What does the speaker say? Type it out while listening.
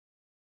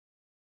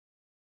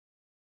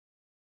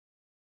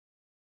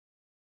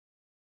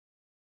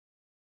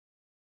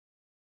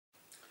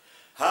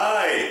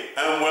Hi,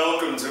 and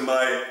welcome to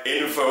my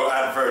info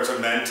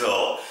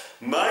advertimental.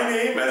 My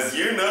name, as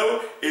you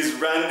know, is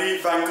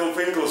Randy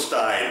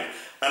Wankle-Winklestein,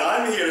 and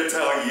I'm here to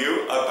tell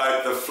you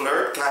about the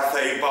Flirt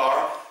Cafe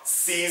Bar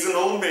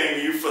seasonal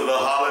menu for the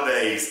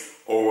holidays,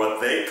 or what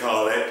they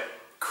call it,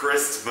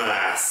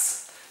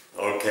 Christmas.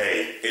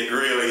 Okay, it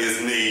really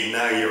is me,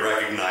 now you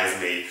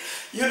recognize me.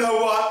 You know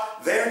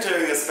what? They're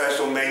doing a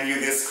special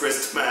menu this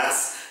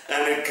Christmas,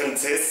 and it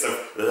consists of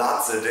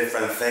lots of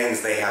different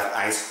things. They have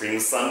ice cream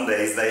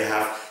sundaes, they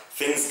have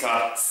things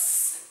called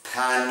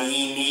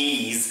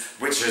paninis,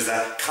 which is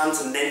a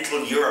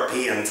continental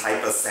European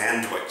type of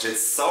sandwich.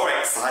 It's so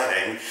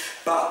exciting.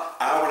 But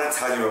I want to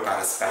tell you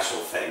about a special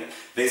thing.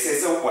 This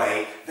is a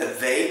way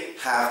that they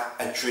have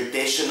a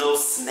traditional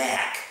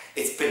snack.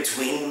 It's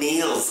between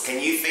meals.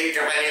 Can you think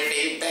of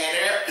anything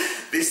better?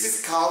 This is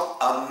called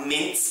a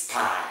mince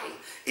pie.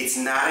 It's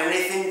not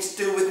anything to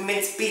do with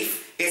minced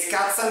beef. It's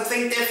got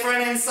something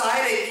different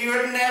inside it you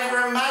would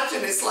never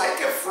imagine. It's like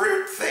a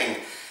fruit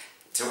thing.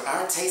 To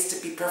our taste,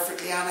 to be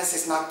perfectly honest,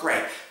 it's not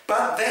great.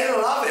 But they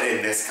love it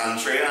in this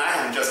country, and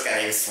I am just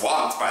getting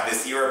swamped by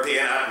this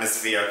European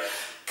atmosphere.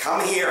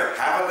 Come here,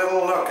 have a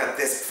little look at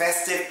this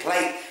festive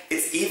plate.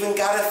 It's even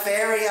got a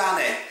fairy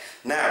on it.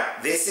 Now,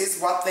 this is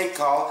what they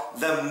call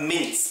the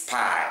mince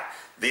pie.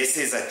 This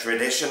is a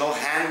traditional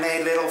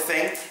handmade little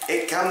thing.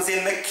 It comes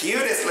in the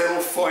cutest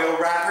little foil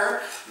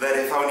wrapper that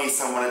if only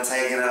someone had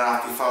taken it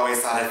off before we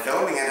started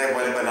filming it, it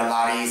would have been a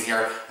lot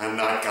easier and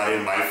not got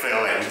in my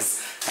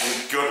fillings.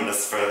 Thank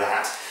goodness for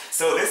that.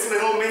 So this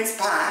little mince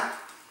pie,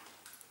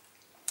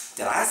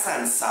 did I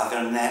sound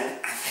southern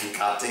then? I think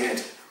I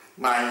did.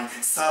 My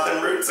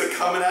southern roots are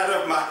coming out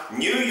of my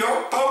New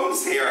York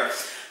bones here.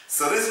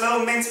 So this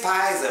little mince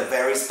pie is a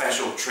very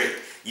special treat.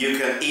 You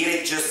can eat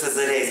it just as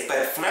it is,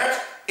 but Flirt,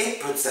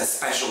 it puts a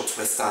special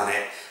twist on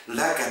it.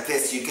 Look at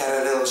this, you get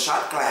a little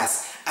shot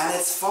glass, and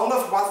it's full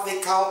of what they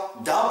call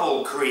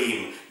double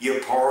cream. You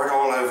pour it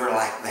all over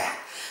like that.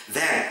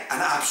 Then,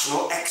 an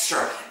optional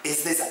extra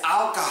is this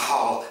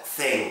alcohol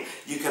thing.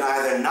 You can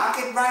either knock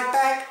it right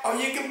back, or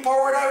you can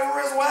pour it over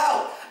as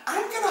well.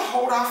 I'm gonna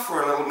hold off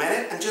for a little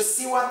minute and just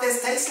see what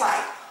this tastes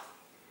like.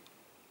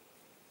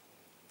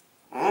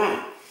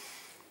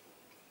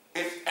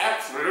 It's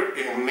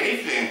absolutely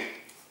amazing.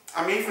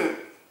 I'm even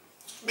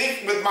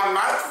speaking with my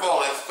mouth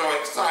full, it's so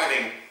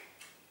exciting.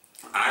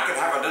 I could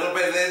have a little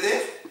bit of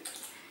this,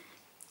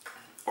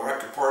 or I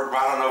could pour it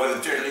right on over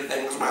the jiggly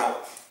thing as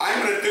well.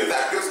 I'm going to do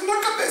that because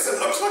look at this, it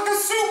looks like a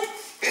soup.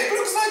 It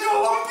looks like a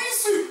lumpy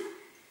soup.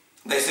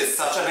 This is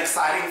such an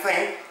exciting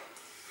thing.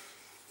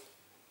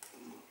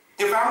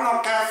 If I'm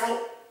not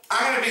careful,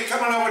 I'm going to be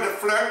coming over to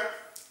Flirt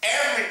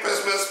every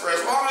Christmas for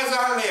as long as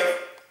I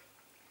live.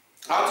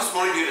 I just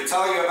wanted you to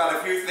tell you about a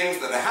few things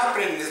that are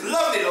happening in this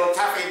lovely little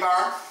cafe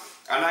bar,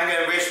 and I'm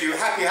going to wish you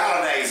happy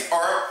holidays,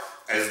 or,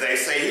 as they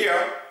say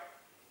here,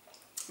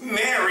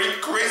 Merry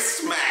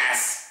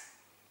Christmas!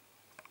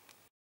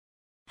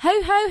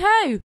 Ho, ho,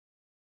 ho!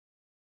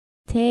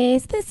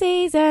 'Tis the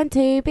season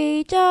to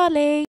be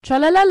jolly.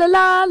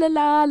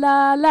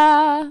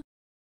 Tra-la-la-la-la-la-la-la-la.